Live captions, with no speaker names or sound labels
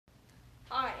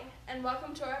and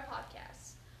welcome to our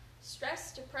podcast,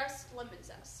 Stressed, Depressed, Lemon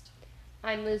Zest.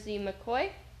 I'm Lizzie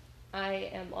McCoy. I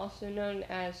am also known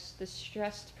as the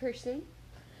stressed person.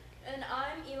 And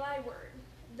I'm Eli Word,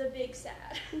 the big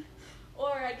sad.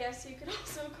 Or I guess you could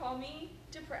also call me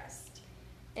depressed.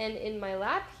 And in my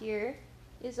lap here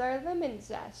is our Lemon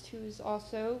Zest, who's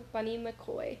also Bunny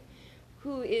McCoy,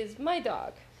 who is my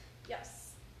dog.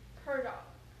 Yes, her dog.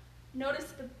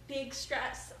 Notice the big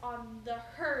stress on the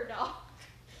her dog.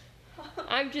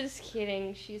 I'm just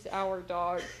kidding. She's our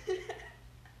dog.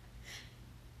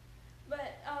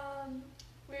 But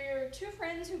we're two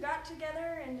friends who got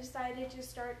together and decided to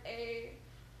start a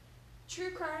true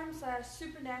crime /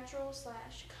 supernatural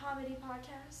 / comedy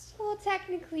podcast. Well,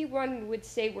 technically one would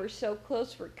say we're so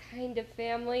close, we're kind of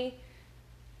family.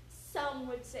 Some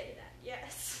would say that,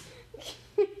 yes.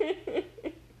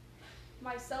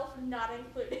 Myself not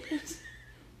included.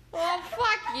 Oh,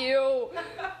 fuck you!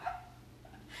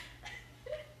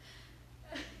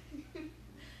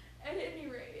 At any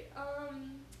rate,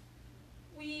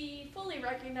 we fully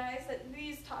recognize that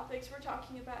these topics we're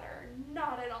talking about are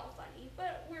not at all funny,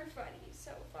 but we're funny,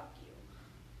 so fuck you.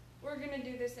 We're gonna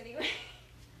do this anyway.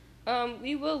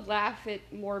 We will laugh at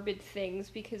morbid things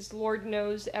because Lord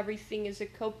knows everything is a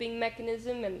coping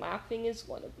mechanism and laughing is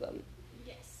one of them.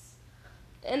 Yes.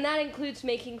 And that includes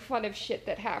making fun of shit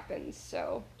that happens,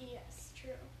 so. Yes, true.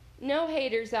 No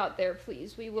haters out there,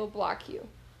 please. We will block you.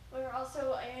 We're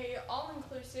also a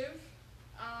all-inclusive.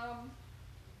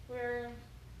 We're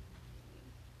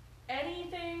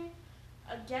anything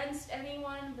against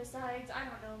anyone besides, I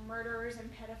don't know, murderers and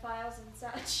pedophiles and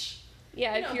such.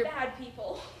 Yeah, if you're bad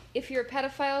people. If you're a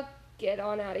pedophile, get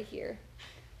on out of here.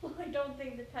 Well, I don't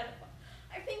think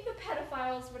I think the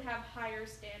pedophiles would have higher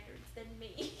standards than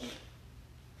me.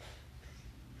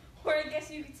 Or I guess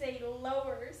you could say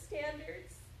lower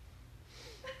standards.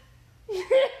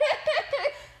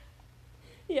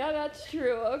 Yeah, that's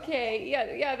true. Okay.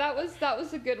 Yeah, that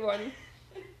was a good one.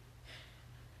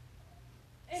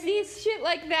 See, shit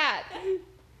like that.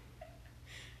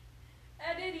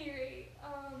 At any rate,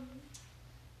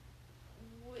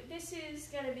 this is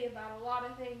going to be about a lot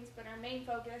of things, but our main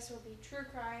focus will be true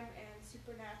crime and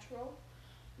supernatural.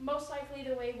 Most likely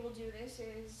the way we'll do this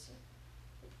is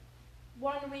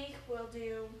 1 week we'll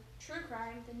do true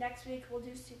crime, the next week we'll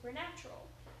do supernatural,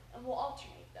 and we'll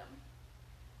alternate them.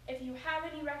 If you have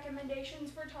any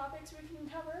recommendations for topics we can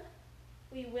cover,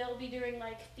 we will be doing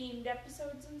themed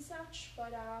episodes and such,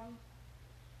 but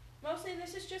mostly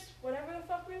this is just whatever the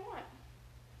fuck we want.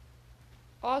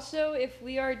 Also, if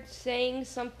we are saying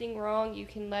something wrong, you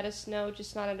can let us know,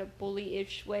 just not in a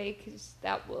bully-ish way, because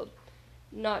that will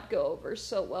not go over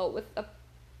so well with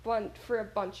for a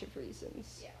bunch of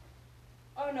reasons. Yeah.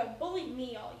 Oh no, bully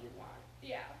me all you want.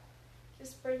 Yeah.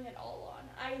 Just bring it all on.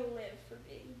 I live for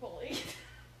being bullied.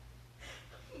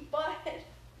 But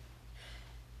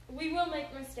we will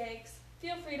make mistakes.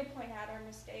 Feel free to point out our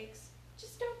mistakes.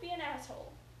 Just don't be an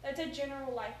asshole. That's a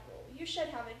general life rule. You should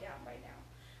have it down by now.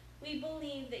 We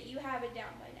believe that you have it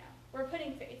down by now. We're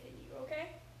putting faith in you,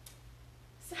 okay?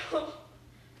 So,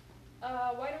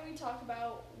 why don't we talk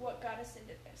about what got us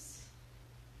into this?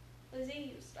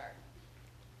 Lizzie, you start.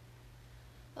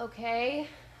 Okay.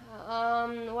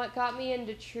 What got me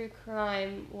into true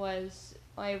crime was,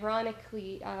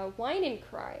 ironically, Wine and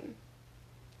Crime.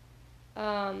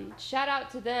 Shout out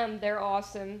to them. They're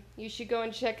awesome. You should go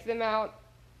and check them out.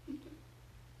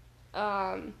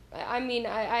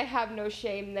 I have no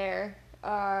shame there.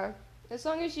 As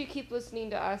long as you keep listening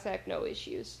to us, I have no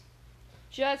issues.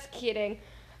 Just kidding.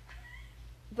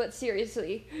 But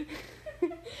seriously.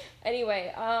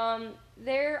 Anyway,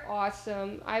 they're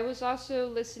awesome. I was also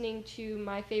listening to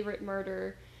My Favorite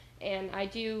Murder, and I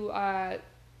do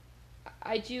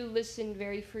listen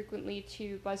very frequently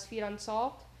to BuzzFeed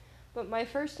Unsolved, but my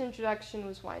first introduction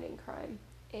was Wine and Crime,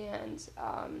 and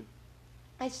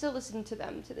I still listen to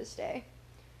them to this day,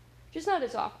 just not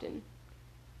as often.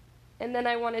 And then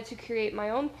I wanted to create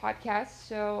my own podcast,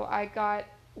 so I got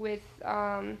with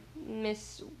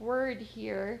Miss Word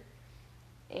here,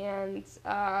 and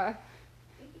I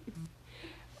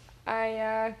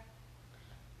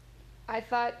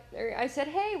said,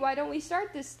 hey, why don't we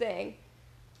start this thing?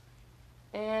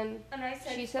 And I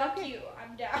said, she said, fuck okay. you,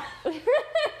 I'm down.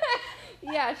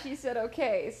 Yeah, she said,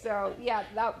 okay. So, yeah,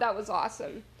 that was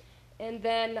awesome. And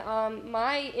then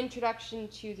my introduction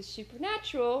to the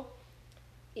supernatural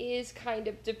is kind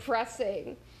of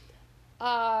depressing.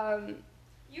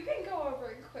 You can go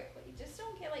over it quickly. Just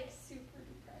don't get, super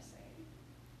depressing.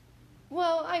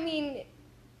 Well, I mean,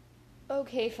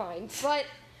 okay, fine. But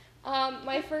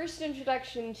my first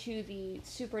introduction to the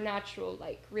supernatural,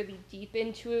 really deep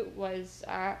into it, was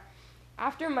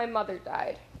after my mother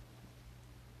died.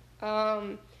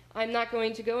 I'm not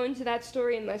going to go into that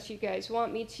story unless you guys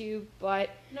want me to, but...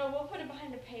 No, we'll put it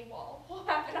behind a paywall. We'll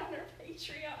have it on our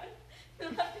Patreon.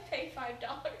 You'll have to pay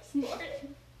 $5 for it.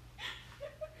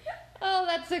 Oh,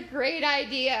 that's a great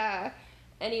idea.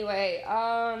 Anyway,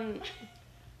 I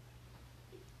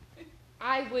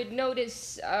would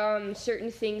notice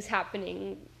certain things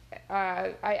happening.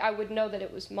 I would know that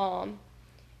it was Mom.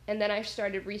 And then I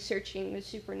started researching the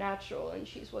supernatural, and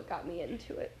she's what got me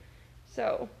into it.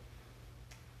 So...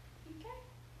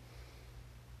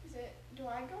 Do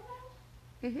I go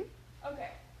now? Mhm.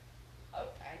 Okay. Oh,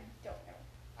 I don't know.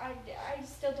 I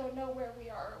still don't know where we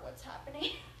are or what's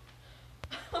happening.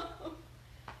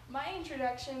 My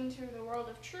introduction to the world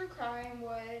of true crime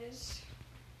was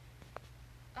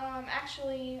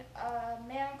actually a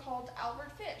man called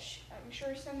Albert Fish. I'm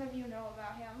sure some of you know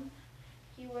about him.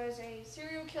 He was a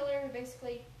serial killer who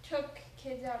basically took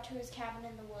kids out to his cabin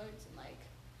in the woods and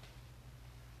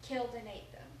killed and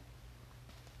ate them.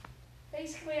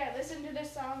 Basically, I listened to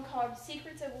this song called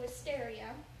Secrets of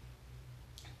Wisteria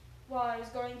while I was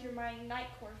going through my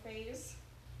nightcore phase.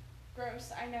 Gross,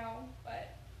 I know,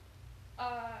 but,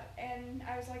 and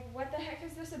I was like, what the heck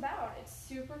is this about? It's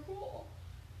super cool.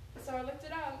 So I looked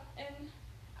it up, and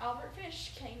Albert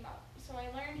Fish came up. So I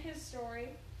learned his story,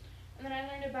 and then I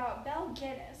learned about Belle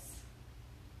Guinness.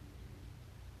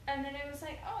 And then it was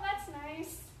like, oh, that's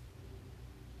nice.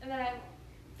 And then I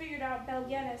figured out Belle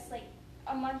Guinness,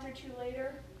 a month or two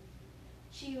later.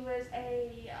 She was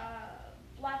a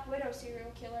Black Widow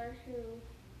serial killer who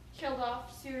killed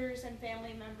off suitors and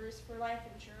family members for life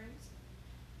insurance.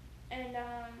 And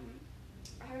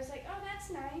I was like, oh,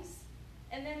 that's nice.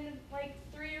 And then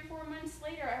 3 or 4 months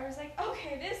later, I was like,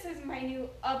 okay, this is my new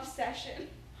obsession.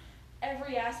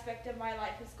 Every aspect of my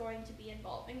life is going to be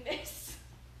involving this.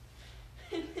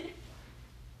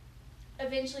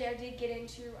 Eventually, I did get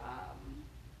into a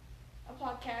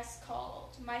podcast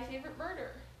called My Favorite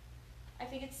Murder. I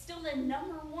think it's still the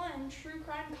 #1 true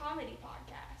crime comedy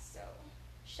podcast, so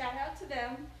shout out to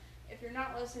them. If you're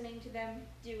not listening to them,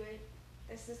 do it.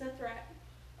 This is a threat.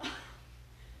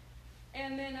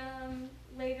 And then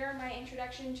later, my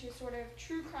introduction to sort of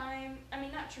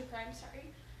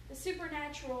the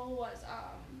supernatural was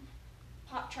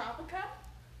Pop Tropica.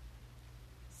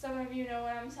 Some of you know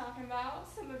what I'm talking about,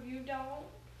 some of you don't.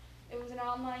 It was an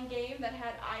online game that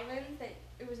had islands.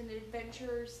 It was an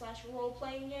adventure /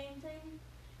 role-playing game thing,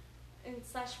 and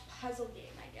 / puzzle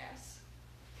game, I guess.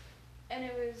 And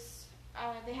it was,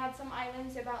 they had some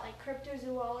islands about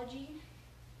cryptozoology,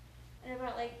 and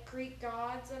about Greek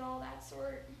gods and all that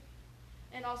sort,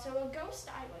 and also a ghost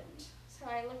island. So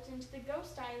I looked into the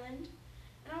ghost island,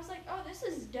 and I was like, oh, this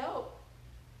is dope.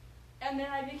 And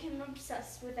then I became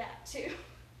obsessed with that too.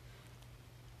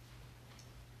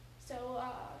 So,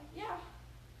 yeah.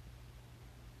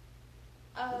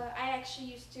 I actually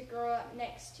used to grow up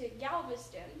next to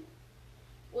Galveston,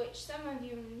 which some of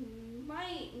you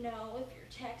might know if you're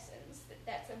Texans,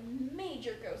 that's a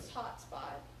major ghost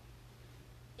hotspot,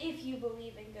 if you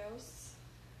believe in ghosts.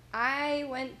 I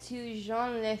went to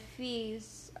Jean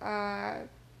Lefy's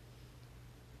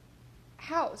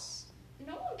house.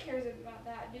 No one cares about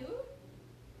that, dude.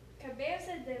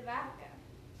 Cabeza de vaca.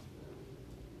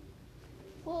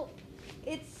 Well,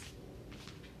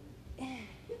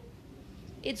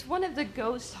 it's one of the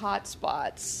ghost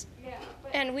hotspots. Yeah,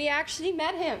 but And we actually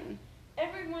met him.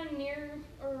 everyone near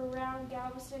or around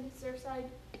Galveston, Surfside,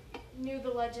 knew the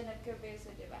legend of Cabeza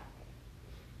de Vaca.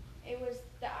 It was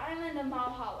the island of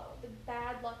Mount Hollow, the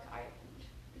bad luck island,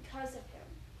 because of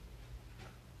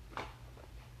him.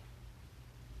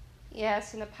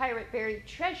 Yes, and the pirate buried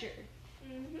treasure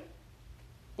Mm-hmm.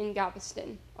 in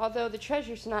Galveston, although the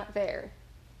treasure's not there.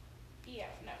 Yeah,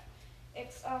 no.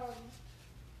 It's,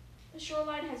 the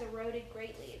shoreline has eroded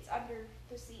greatly. It's under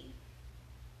the sea.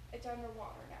 It's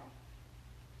underwater now.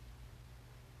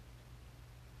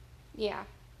 Yeah,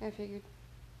 I figured.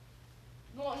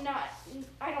 Well,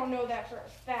 I don't know that for a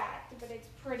fact, but it's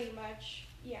pretty much,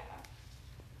 yeah.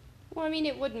 Well, I mean,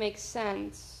 it would make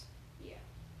sense. Yeah.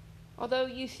 Although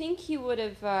you think he would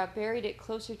have buried it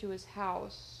closer to his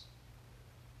house.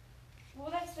 Well,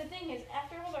 that's the thing is,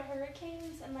 after all the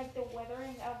hurricanes and the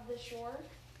weathering of the shore,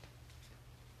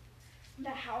 the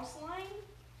house line,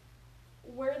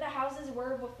 where the houses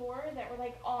were before that were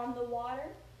on the water,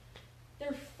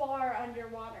 they're far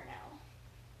underwater now.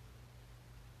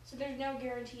 So there's no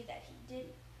guarantee that he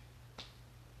didn't.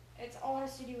 It's all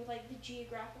has to do with the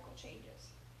geographical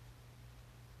changes.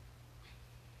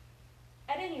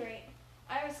 At any rate,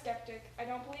 I'm a skeptic. I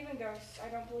don't believe in ghosts. I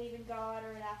don't believe in God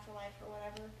or an afterlife or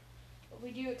whatever. But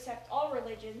we do accept all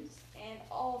religions and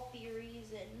all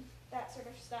theories and that sort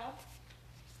of stuff.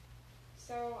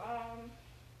 So,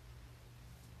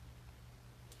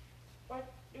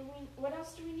 what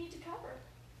else do we need to cover?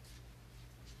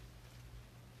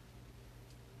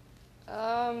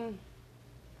 Oh,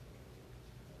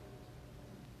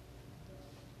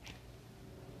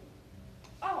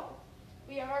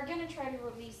 we are going to try to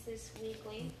release this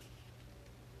weekly.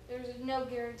 There's no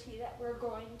guarantee that we're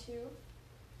going to,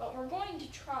 but we're going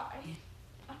to try.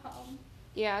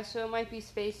 Yeah, so it might be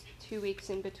spaced 2 weeks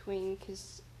in between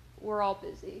because we're all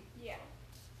busy. Yeah.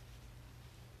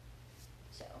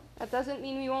 So. That doesn't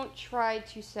mean we won't try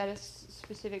to set a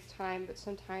specific time, but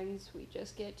sometimes we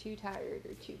just get too tired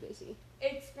or too busy.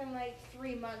 It's been like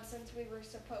 3 months since we were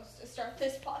supposed to start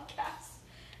this podcast.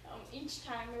 Each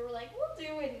time we were like, we'll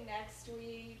do it next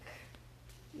week.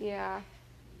 Yeah.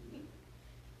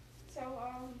 So,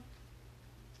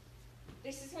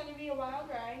 this is going to be a wild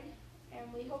ride,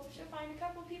 and we hope to find a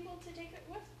couple people to take it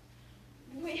with.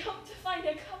 We hope to find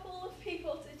a couple of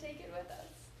people to take it with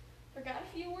us. Forgot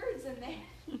a few words in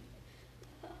there.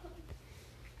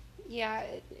 Yeah,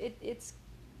 it's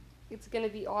going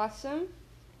to be awesome.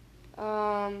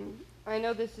 I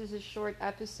know this is a short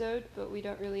episode, but we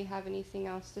don't really have anything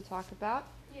else to talk about.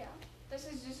 Yeah, this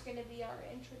is just going to be our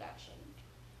introduction.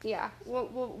 Yeah,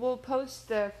 we'll post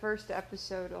the first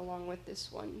episode along with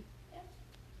this one. Yeah.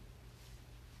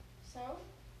 So,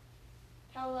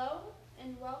 hello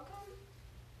and welcome,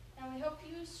 and we hope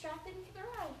you strap in for the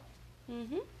ride.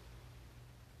 Mm-hmm.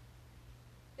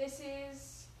 This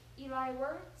is Eli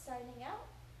Word signing out.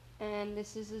 And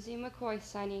this is Lizzie McCoy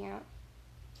signing out.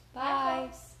 Bye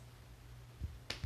folks.